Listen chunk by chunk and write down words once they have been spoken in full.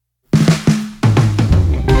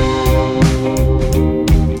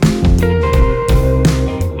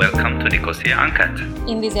Nicosia Uncut.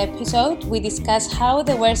 In this episode, we discuss how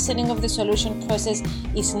the worsening of the solution process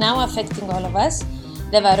is now affecting all of us,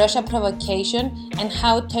 the Varosha provocation, and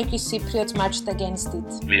how Turkish Cypriots marched against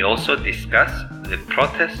it. We also discuss the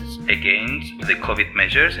protests against the COVID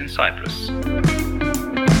measures in Cyprus.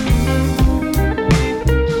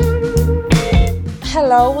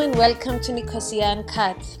 Hello and welcome to Nicosia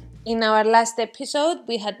Uncut. In our last episode,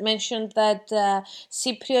 we had mentioned that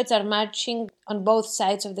Cypriots are marching on both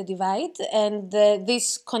sides of the divide, and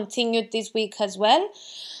this continued this week as well,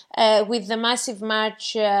 with the massive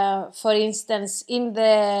march, for instance, in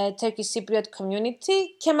the Turkish Cypriot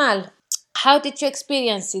community. Kemal, how did you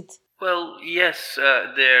experience it? Well, yes,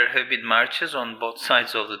 there have been marches on both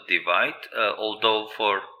sides of the divide, although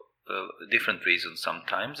for different reasons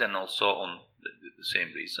sometimes, and also on the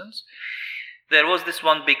same reasons. There was this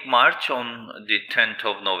one big march on the 10th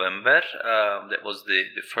of November. That was the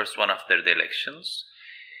first one after the elections.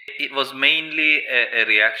 It was mainly a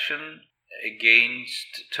reaction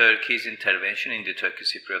against Turkey's intervention in the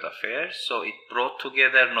Turkish Cypriot affairs. So it brought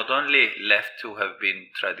together not only left who have been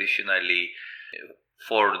traditionally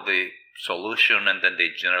for the solution, and then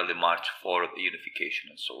they generally march for the unification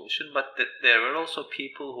and solution, but there were also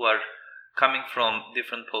people who are coming from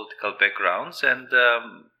different political backgrounds, and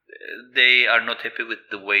they are not happy with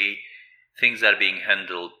the way things are being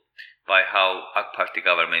handled by how AK Party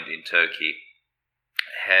government in Turkey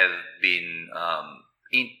have been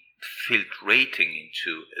infiltrating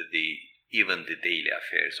into even the daily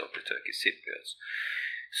affairs of the Turkish Cypriots.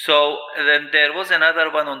 So then there was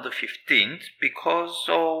another one on the 15th because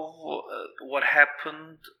of what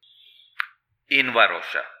happened in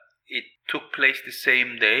Varosha. It took place the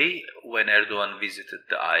same day when Erdogan visited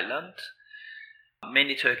the island.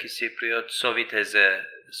 Many Turkish Cypriots saw it as a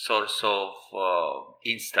source of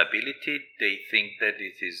instability. They think that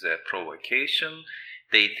it is a provocation.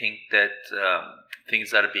 They think that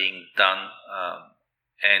things are being done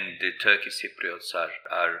and the Turkish Cypriots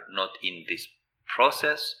are not in this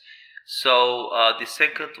process. So the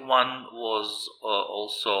second one was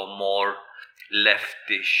also more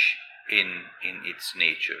leftish in its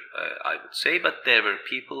nature, I would say. But there were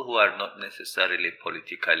people who are not necessarily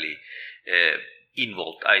politically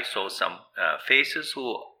involved. I saw some faces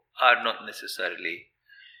who are not necessarily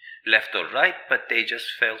left or right, but they just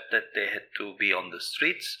felt that they had to be on the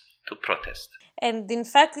streets to protest. And in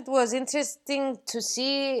fact, it was interesting to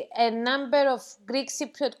see a number of Greek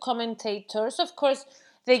Cypriot commentators, of course,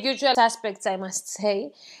 the usual suspects, I must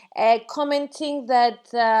say, commenting that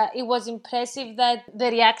it was impressive that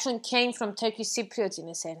the reaction came from Turkish Cypriots in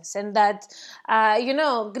a sense, and that,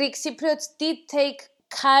 Greek Cypriots did take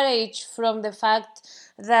courage from the fact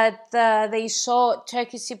that they saw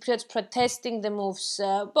Turkish Cypriots protesting the moves,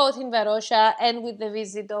 both in Varosha and with the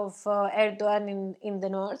visit of Erdogan in the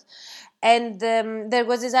north. And there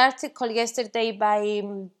was this article yesterday by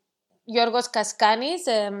Yorgos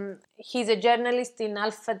Kaskanis. He's a journalist in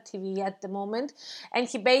Alpha TV at the moment, and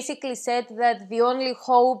he basically said that the only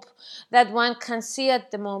hope that one can see at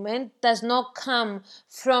the moment does not come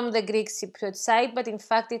from the Greek Cypriot side, but in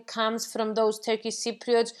fact it comes from those Turkish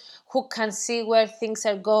Cypriots who can see where things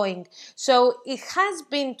are going. So it has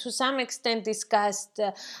been to some extent discussed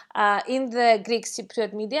in the Greek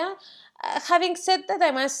Cypriot media. Having said that, I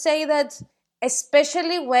must say that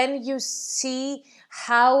especially when you see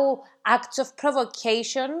how acts of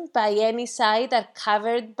provocation by any side are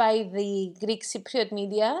covered by the Greek Cypriot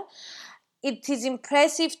media, it is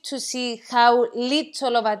impressive to see how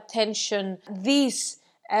little of attention these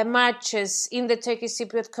marches in the Turkish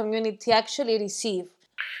Cypriot community actually receive.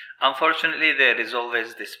 Unfortunately, there is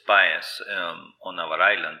always this bias on our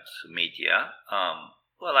island media.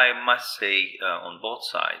 I must say on both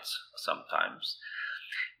sides sometimes.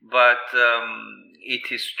 But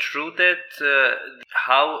it is true that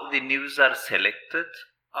how the news are selected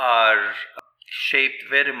are shaped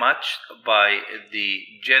very much by the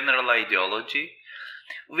general ideology,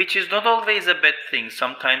 which is not always a bad thing.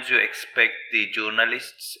 Sometimes you expect the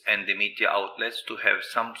journalists and the media outlets to have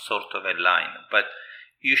some sort of a line, but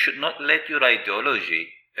you should not let your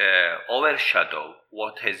ideology overshadow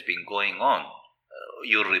what has been going on,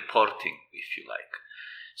 your reporting, if you like.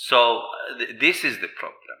 So this is the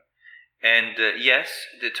problem. And yes,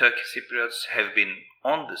 the Turkish Cypriots have been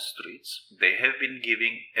on the streets. They have been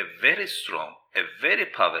giving a very strong, a very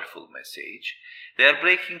powerful message. They are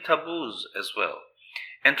breaking taboos as well.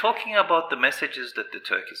 And talking about the messages that the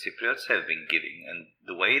Turkish Cypriots have been giving and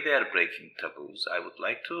the way they are breaking taboos, I would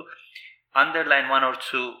like to underline one or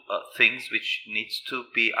two things which needs to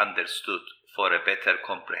be understood for a better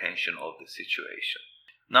comprehension of the situation.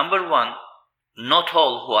 Number one, not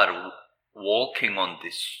all who are walking on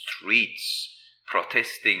the streets,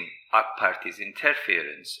 protesting AK Parti's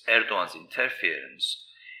interference, Erdogan's interference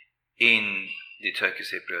in the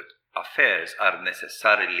Turkish Cypriot affairs are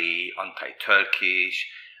necessarily anti-Turkish.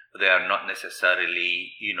 They are not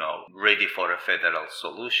necessarily, ready for a federal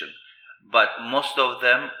solution. But most of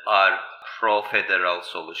them are pro-federal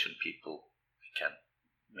solution people. We can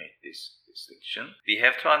make this distinction. We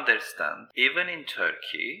have to understand, even in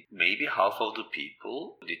Turkey, maybe half of the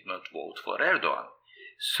people did not vote for Erdogan.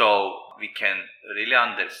 So we can really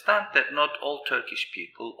understand that not all Turkish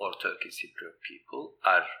people or Turkish Cypriot people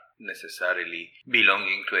are necessarily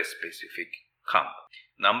belonging to a specific camp.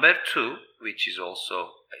 Number two, which is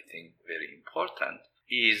also, I think, very important,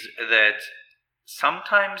 is that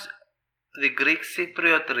sometimes the Greek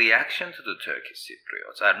Cypriot reaction to the Turkish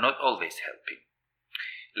Cypriots are not always helping.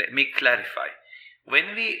 Let me clarify.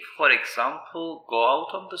 When we, for example, go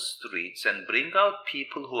out on the streets and bring out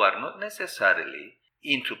people who are not necessarily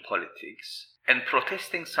into politics and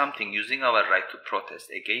protesting something, using our right to protest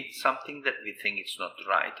against something that we think is not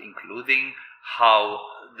right, including how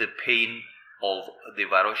the pain of the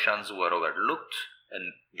Varoshans were overlooked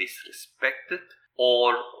and disrespected,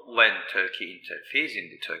 or when Turkey interferes in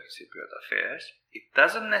the Turkish Cypriot affairs, it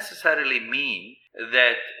doesn't necessarily mean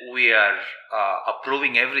that we are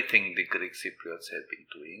approving everything the Greek Cypriots have been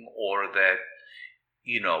doing, or that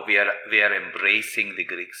we are embracing the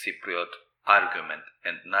Greek Cypriot argument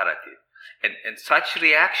and narrative. And such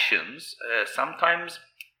reactions sometimes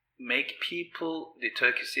make people, the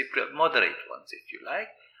Turkish Cypriot moderate ones, if you like,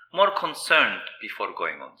 more concerned before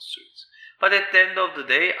going on the streets. But at the end of the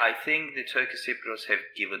day, I think the Turkish Cypriots have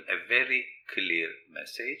given a very clear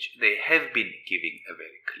message. They have been giving a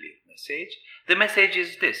very clear message. The message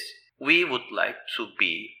is this: we would like to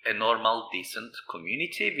be a normal, decent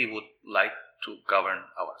community. We would like to govern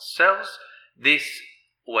ourselves. This,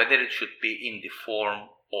 whether it should be in the form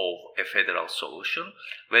of a federal solution,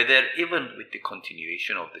 whether even with the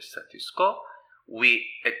continuation of the status quo, we,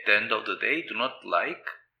 at the end of the day, do not like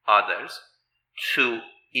others to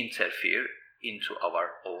interfere into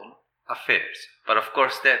our own affairs. But of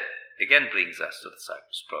course, that again brings us to the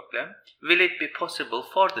Cyprus problem. Will it be possible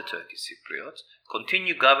for the Turkish Cypriots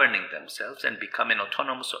continue governing themselves and become an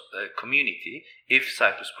autonomous community if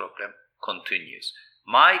Cyprus problem continues?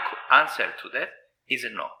 My answer to that is a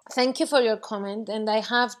no. Thank you for your comment, and I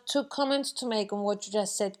have two comments to make on what you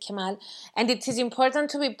just said, Kemal. And it is important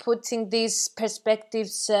to be putting these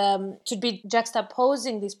perspectives, to be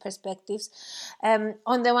juxtaposing these perspectives.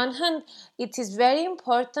 On the one hand, it is very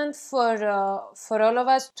important for all of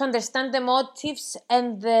us to understand the motives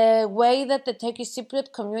and the way that the Turkish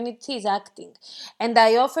Cypriot community is acting. And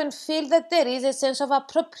I often feel that there is a sense of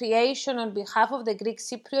appropriation on behalf of the Greek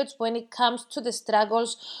Cypriots when it comes to the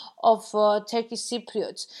struggles of Turkish Cypriots.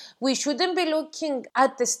 We shouldn't be looking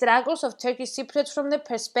at the struggles of Turkish Cypriots from the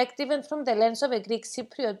perspective and from the lens of a Greek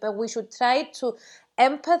Cypriot, but we should try to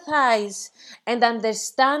empathize and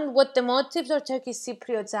understand what the motives of Turkish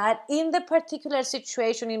Cypriots are in the particular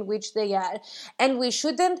situation in which they are. And we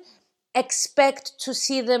shouldn't expect to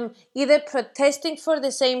see them either protesting for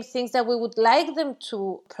the same things that we would like them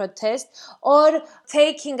to protest, or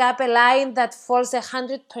taking up a line that falls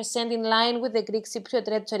 100% in line with the Greek Cypriot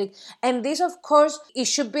rhetoric. And this, of course, it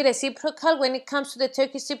should be reciprocal when it comes to the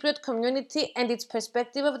Turkish Cypriot community and its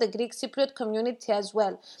perspective of the Greek Cypriot community as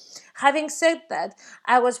well. Having said that,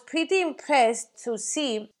 I was pretty impressed to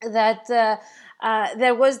see that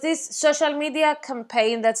there was this social media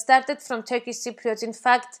campaign that started from Turkish Cypriots. In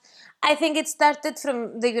fact, I think it started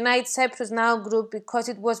from the Unite Cyprus Now group, because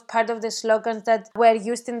it was part of the slogans that were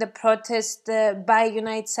used in the protest by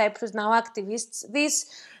Unite Cyprus Now activists. This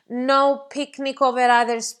no picnic over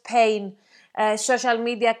others' pain social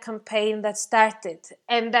media campaign that started,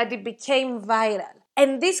 and that it became viral.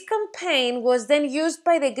 And this campaign was then used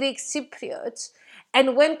by the Greek Cypriots,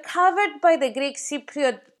 and when covered by the Greek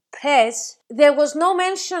Cypriot press, there was no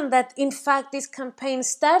mention that in fact this campaign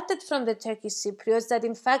started from the Turkish Cypriots, that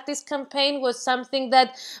in fact this campaign was something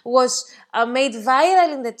that was made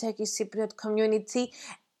viral in the Turkish Cypriot community.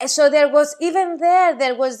 So there was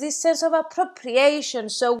this sense of appropriation.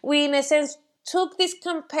 So we, in a sense, took this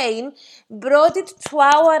campaign, brought it to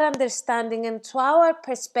our understanding and to our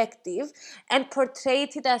perspective, and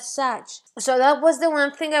portrayed it as such. So that was the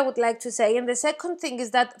one thing I would like to say. And the second thing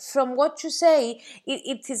is that from what you say,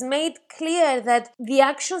 it is made clear that the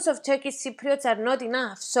actions of Turkish Cypriots are not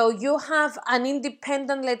enough. So you have an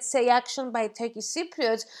independent, let's say, action by Turkish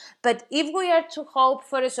Cypriots, but if we are to hope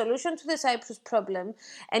for a solution to the Cyprus problem,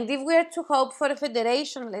 and if we are to hope for a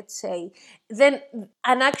federation, let's say, then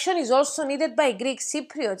an action is also needed by Greek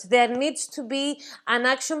Cypriots. There needs to be an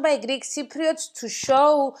action by Greek Cypriots to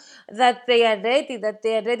show that they are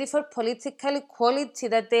ready for political equality,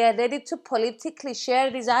 that they are ready to politically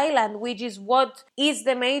share this island, which is what is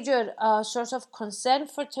the major source of concern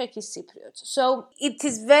for Turkish Cypriots. So it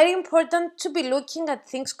is very important to be looking at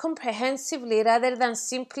things comprehensively rather than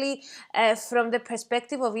simply from the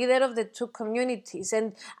perspective of either of the two communities.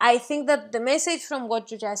 And I think that the message from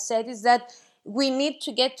what you just said is that we need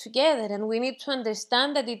to get together and we need to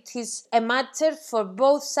understand that it is a matter for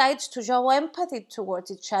both sides to show empathy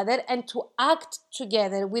towards each other and to act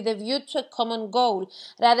together with a view to a common goal,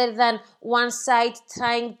 rather than one side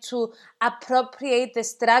trying to appropriate the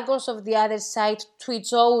struggles of the other side to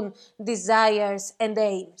its own desires and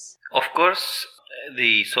aims. Of course,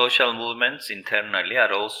 the social movements internally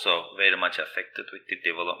are also very much affected with the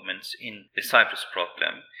developments in the Cyprus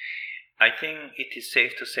problem. I think it is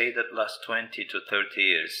safe to say that last 20 to 30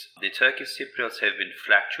 years, the Turkish Cypriots have been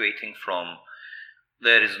fluctuating from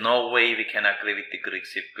there is no way we can agree with the Greek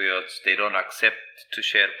Cypriots, they don't accept to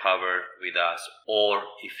share power with us, or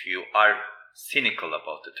if you are cynical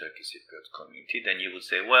about the Turkish Cypriot community, then you would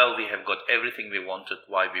say, well, we have got everything we wanted,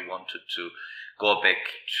 why we wanted to go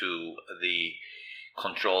back to the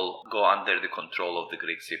go under the control of the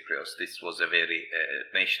Greek Cypriots. This was a very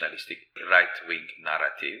nationalistic right-wing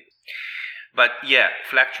narrative. But yeah,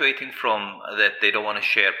 fluctuating from that they don't want to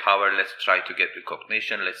share power, let's try to get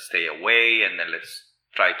recognition, let's stay away, and then let's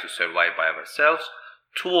try to survive by ourselves,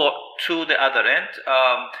 to the other end,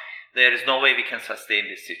 there is no way we can sustain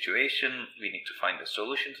this situation, we need to find a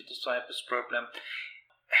solution to the Cyprus problem.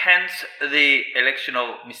 Hence, the election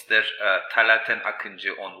of Mr. Talat and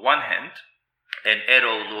Akıncı on one hand, and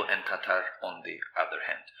Eroğlu and Tatar on the other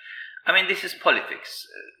hand. I mean, this is politics.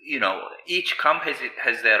 Each camp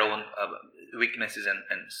has their own weaknesses and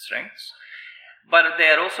strengths, but they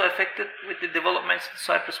are also affected with the developments in the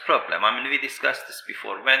Cyprus problem. I mean, we discussed this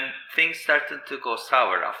before. When things started to go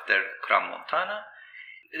sour after Crans-Montana,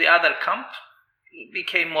 the other camp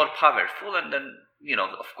became more powerful, and then,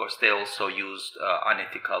 of course, they also used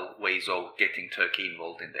unethical ways of getting Turkey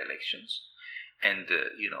involved in the elections and,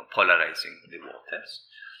 polarizing the waters.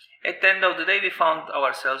 At the end of the day, we found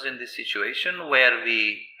ourselves in this situation where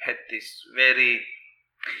we had this very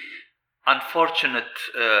unfortunate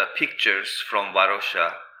pictures from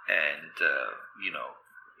Varosha and,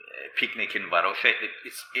 picnic in Varosha.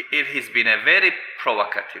 It has been a very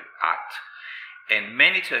provocative act, and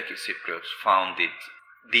many Turkish Cypriots found it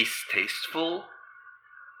distasteful,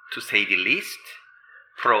 to say the least,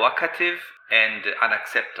 provocative, and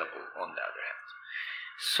unacceptable on the other hand.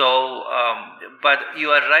 So, but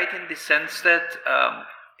you are right in the sense that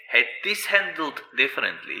had this handled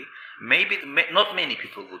differently, maybe not many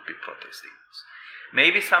people would be protesting this.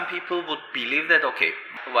 Maybe some people would believe that, okay,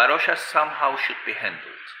 Varosha somehow should be handled.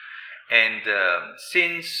 And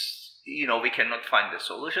since, we cannot find a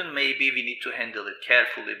solution, maybe we need to handle it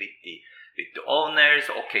carefully with the owners.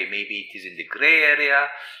 Okay, maybe it is in the gray area.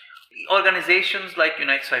 Organizations like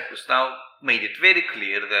Unite Cyprus Now made it very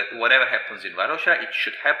clear that whatever happens in Varosha, it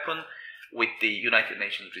should happen with the United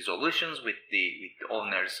Nations resolutions, with the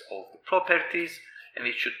owners of the properties, and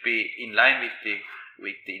it should be in line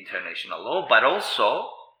with the international law, but also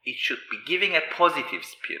it should be giving a positive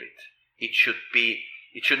spirit. It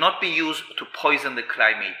should not be used to poison the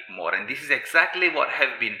climate more, and this is exactly what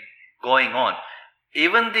have been going on.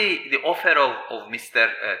 Even the offer of Mr.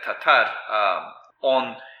 Tatar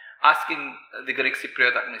on asking the Greek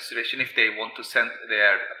Cypriot administration if they want to send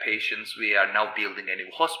their patients, we are now building a new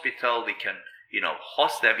hospital, we can,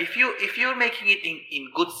 host them. If you're making it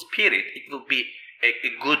in good spirit, it will be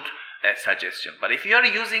a good suggestion. But if you are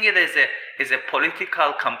using it as a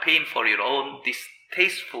political campaign for your own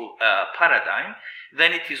distasteful paradigm,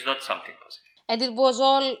 then it is not something positive. And it was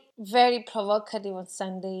all very provocative on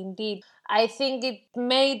Sunday indeed. I think it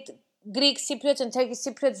made Greek Cypriots and Turkish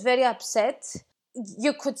Cypriots very upset.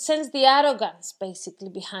 You could sense the arrogance basically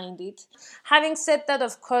behind it. Having said that,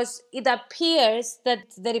 of course, it appears that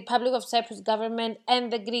the Republic of Cyprus government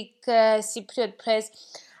and the Greek Cypriot press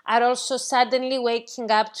are also suddenly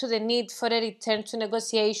waking up to the need for a return to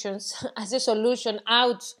negotiations as a solution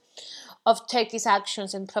out of Turkey's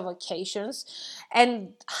actions and provocations.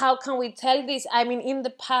 And how can we tell this? I mean, in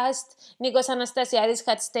the past, Nikos Anastasiadis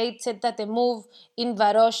had stated that a move in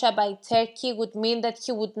Varosha by Turkey would mean that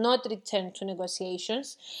he would not return to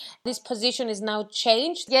negotiations. This position is now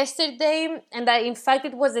changed. Yesterday, and in fact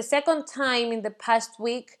it was the second time in the past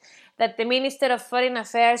week that the Minister of Foreign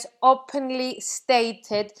Affairs openly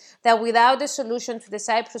stated that without a solution to the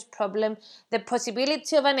Cyprus problem, the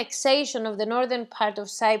possibility of annexation of the northern part of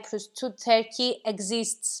Cyprus to Turkey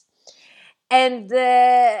exists. And,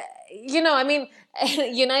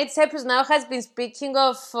 United Cyprus now has been speaking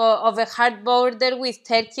of a hard border with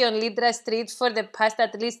Turkey on Lydra Street for the past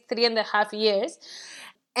at least 3.5 years.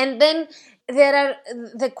 And then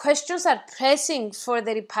the questions are pressing for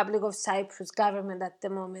the Republic of Cyprus government at the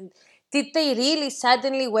moment. Did they really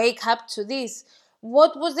suddenly wake up to this?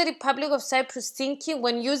 What was the Republic of Cyprus thinking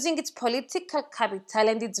when using its political capital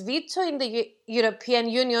and its veto in the European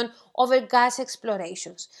Union over gas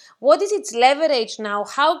explorations? What is its leverage now?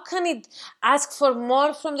 How can it ask for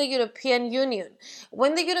more from the European Union?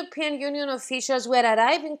 When the European Union officials were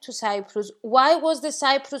arriving to Cyprus, why was the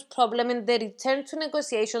Cyprus problem and the return to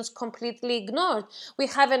negotiations completely ignored? We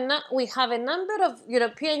have a number of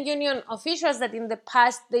European Union officials that in the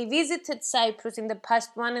past, they visited Cyprus in the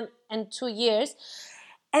past 1 and 2 years,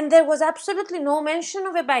 and there was absolutely no mention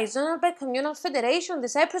of a bizonal bicommunal federation. The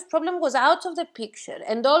Cyprus problem was out of the picture,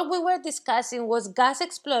 and all we were discussing was gas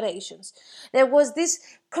explorations. There was this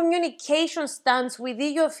communication stance with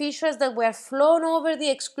EU officials that were flown over the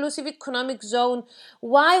exclusive economic zone.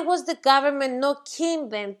 Why was the government not keen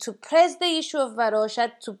then to press the issue of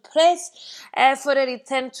Varosha, to press for a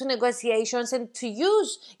return to negotiations and to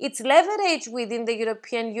use its leverage within the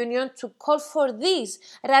European Union to call for this,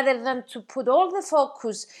 rather than to put all the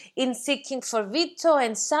focus in seeking for veto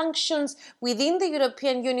and sanctions within the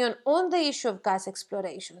European Union on the issue of gas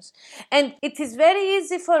explorations? And it is very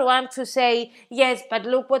easy for one to say, yes, but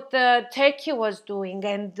look what Turkey was doing,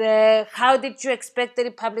 and how did you expect the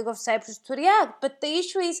Republic of Cyprus to react? But the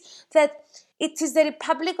issue is that it is the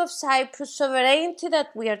Republic of Cyprus sovereignty that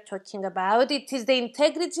we are talking about. It is the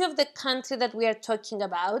integrity of the country that we are talking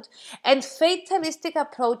about. And fatalistic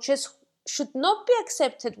approaches should not be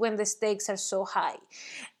accepted when the stakes are so high.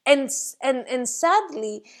 And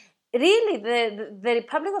sadly, really, the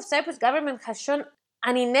Republic of Cyprus government has shown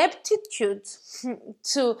an ineptitude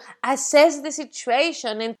to assess the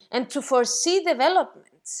situation and to foresee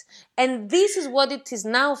developments. And this is what it is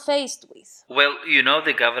now faced with. Well,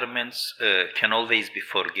 the governments can always be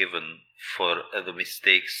forgiven for the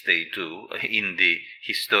mistakes they do in the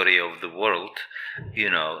history of the world.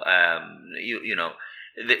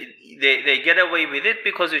 They get away with it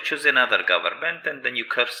because you choose another government, and then you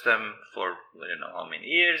curse them for how many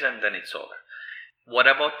years, and then it's over. What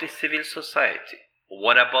about the civil society?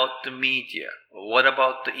 What about the media? What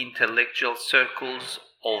about the intellectual circles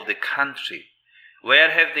of the country?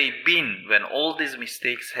 Where have they been when all these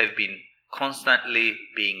mistakes have been constantly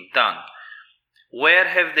being done? Where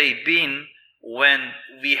have they been when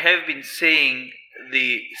we have been saying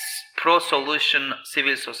the pro-solution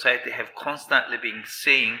civil society have constantly been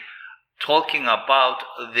talking about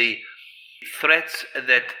the threats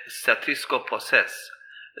that status quo possess,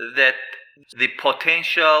 that the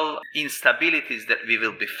potential instabilities that we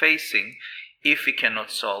will be facing if we cannot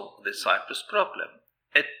solve the Cyprus problem?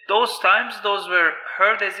 At those times, those were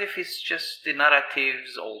heard as if it's just the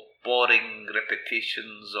narratives or boring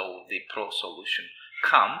repetitions of the pro-solution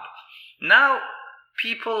camp. Now,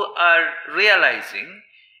 people are realizing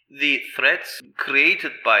the threats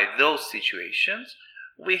created by those situations.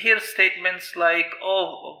 We hear statements like,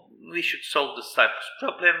 we should solve the Cyprus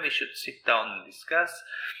problem, we should sit down and discuss.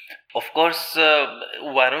 Of course,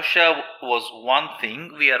 Varosha was one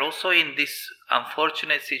thing. We are also in this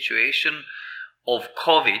unfortunate situation of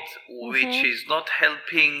COVID, which is not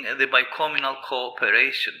helping the bicommunal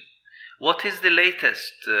cooperation. What is the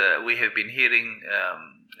latest? We have been hearing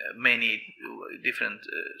many different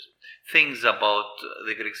things about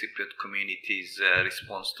the Greek Cypriot community's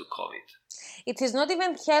response to COVID. It is not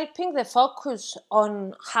even helping the focus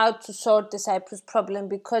on how to sort the Cyprus problem,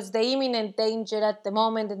 because the imminent danger at the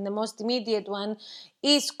moment and the most immediate one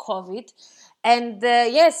is COVID. And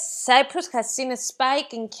yes, Cyprus has seen a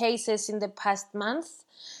spike in cases in the past month,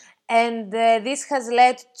 and this has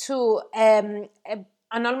led to an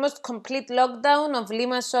almost complete lockdown of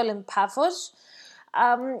Limassol and Paphos,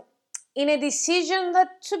 in a decision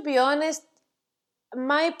that, to be honest,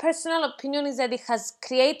 my personal opinion is that it has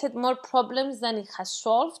created more problems than it has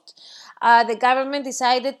solved. The government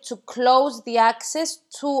decided to close the access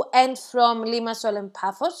to and from Limassol and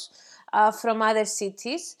Paphos from other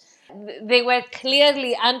cities. They were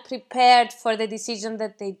clearly unprepared for the decision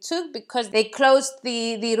that they took, because they closed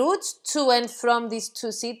the routes to and from these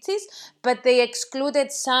two cities, but they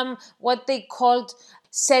excluded some what they called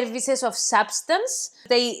services of substance.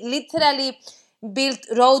 They literally built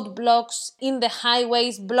roadblocks in the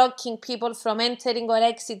highways, blocking people from entering or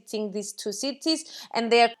exiting these two cities,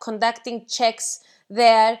 and they are conducting checks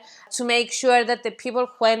there to make sure that the people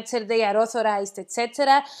who enter, they are authorized,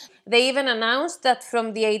 etc. They even announced that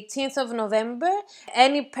from the 18th of November,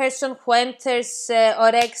 any person who enters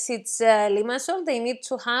or exits Limassol, they need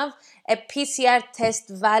to have a PCR test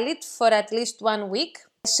valid for at least 1 week.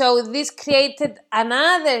 So this created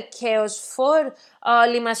another chaos for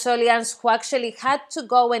Limassolians who actually had to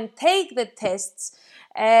go and take the tests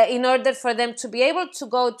in order for them to be able to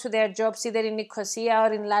go to their jobs either in Nicosia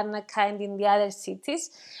or in Larnaca and in the other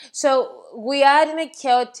cities. So we are in a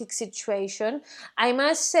chaotic situation. I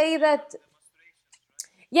must say that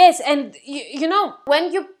yes, and you know,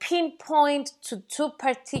 when you pinpoint to two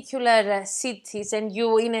particular cities, and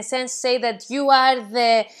you, in a sense, say that you are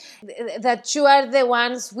the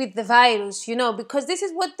ones with the virus, you know, because this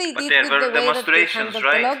is what they But did there with were the way that they demonstrations, handled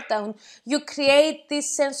right? the lockdown. You create this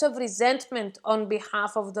sense of resentment on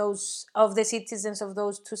behalf of the citizens of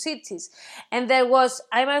those two cities, and there was,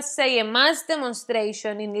 I must say, a mass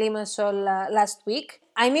demonstration in Limassol last week.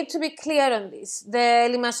 I need to be clear on this. The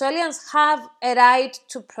Limassolians have a right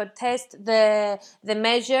to protest the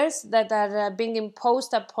measures that are being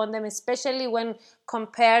imposed upon them, especially when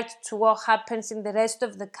compared to what happens in the rest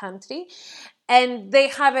of the country. And they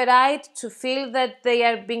have a right to feel that they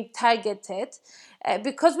are being targeted.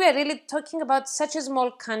 Because we are really talking about such a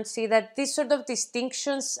small country that these sort of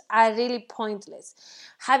distinctions are really pointless.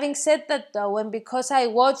 Having said that though, and because I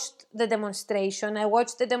watched the demonstration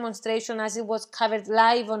as it was covered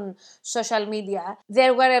live on social media,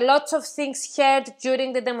 there were a lot of things heard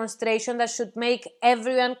during the demonstration that should make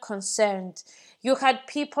everyone concerned. You had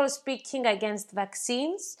people speaking against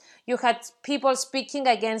vaccines, you had people speaking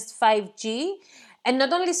against 5G, and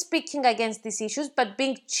not only speaking against these issues, but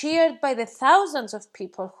being cheered by the thousands of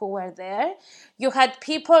people who were there.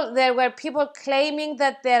 There were people claiming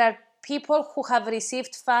that there are people who have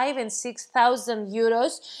received 5,000 and 6,000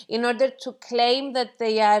 euros in order to claim that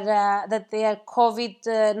they are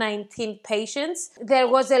COVID-19 patients. There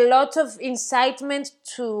was a lot of incitement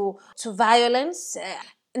to violence.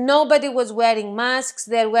 Nobody was wearing masks.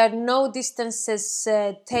 There were no distances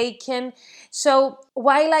taken. So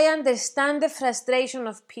while I understand the frustration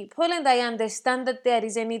of people and I understand that there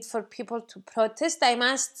is a need for people to protest, I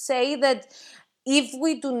must say that if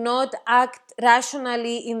we do not act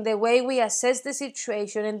rationally in the way we assess the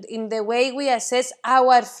situation and in the way we assess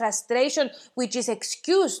our frustration, which is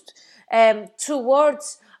excused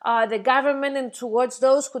towards the government and towards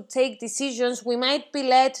those who take decisions, we might be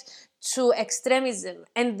led to extremism.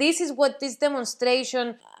 And this is what this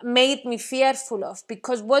demonstration made me fearful of,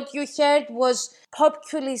 because what you heard was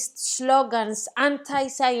populist slogans,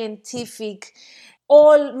 anti-scientific,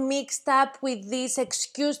 all mixed up with this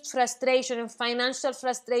excused frustration and financial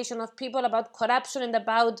frustration of people about corruption and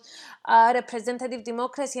about representative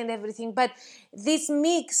democracy and everything. But this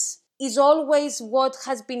mix is always what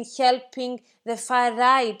has been helping the far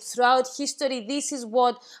right throughout history. This is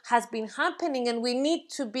what has been happening, and we need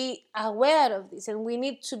to be aware of this and we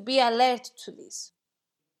need to be alert to this.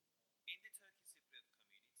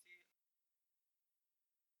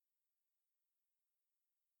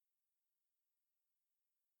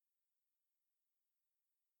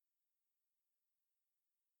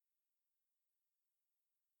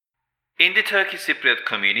 In the Turkey Cypriot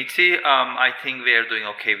community, I think we are doing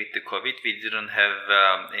okay with the COVID. We didn't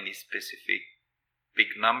have any specific big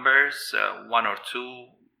numbers, 1 or 2,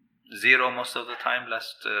 0 most of the time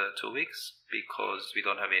last 2 weeks, because we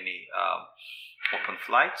don't have any open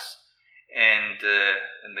flights, and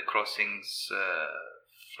the crossings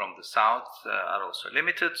from the south are also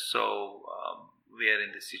limited. So we are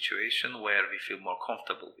in the situation where we feel more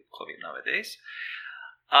comfortable with COVID nowadays.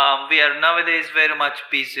 We are nowadays very much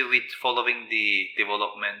busy with following the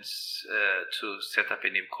developments to set up a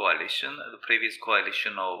new coalition. The previous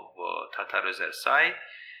coalition of Tatar Özersay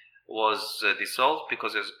was dissolved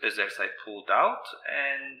because Özersay pulled out,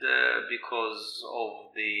 and because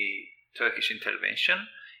of the Turkish intervention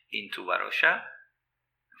into Varosha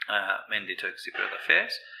and the Turkish Cypriot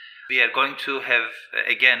affairs. We are going to have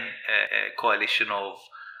again a coalition of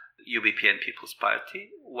UBP and People's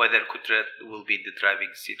Party. Whether Kudret will be the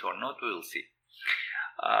driving seat or not, we will see.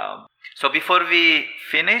 So before we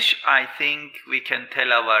finish, I think we can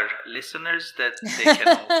tell our listeners that they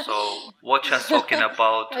can also watch us talking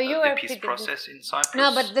about the peace process in Cyprus.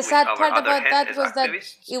 No, but the sad part about that was that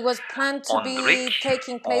it was planned to be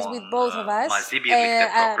taking place with both of us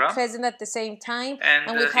present at the same time,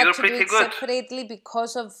 and we had to do it separately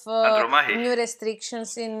because of new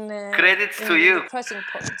restrictions in the crossing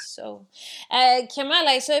points. So, Kemal,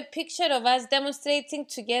 I saw a picture of us demonstrating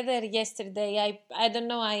together yesterday. I don't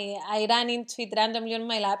know, I ran into it randomly on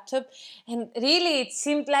my laptop, and really it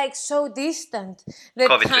seemed like so distant, the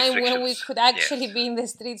COVID time when we could actually be in the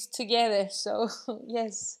streets together. So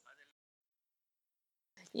yes.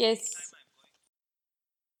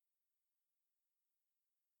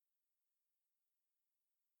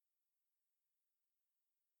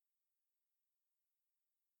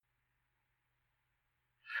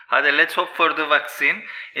 Hadi, let's hope for the vaccine.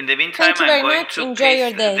 In the meantime, I'm going to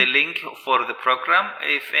paste the link for the program.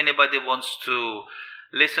 If anybody wants to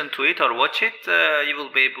listen to it or watch it, you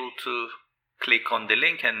will be able to click on the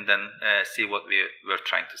link and then see what we were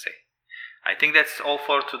trying to say. I think that's all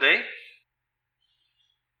for today.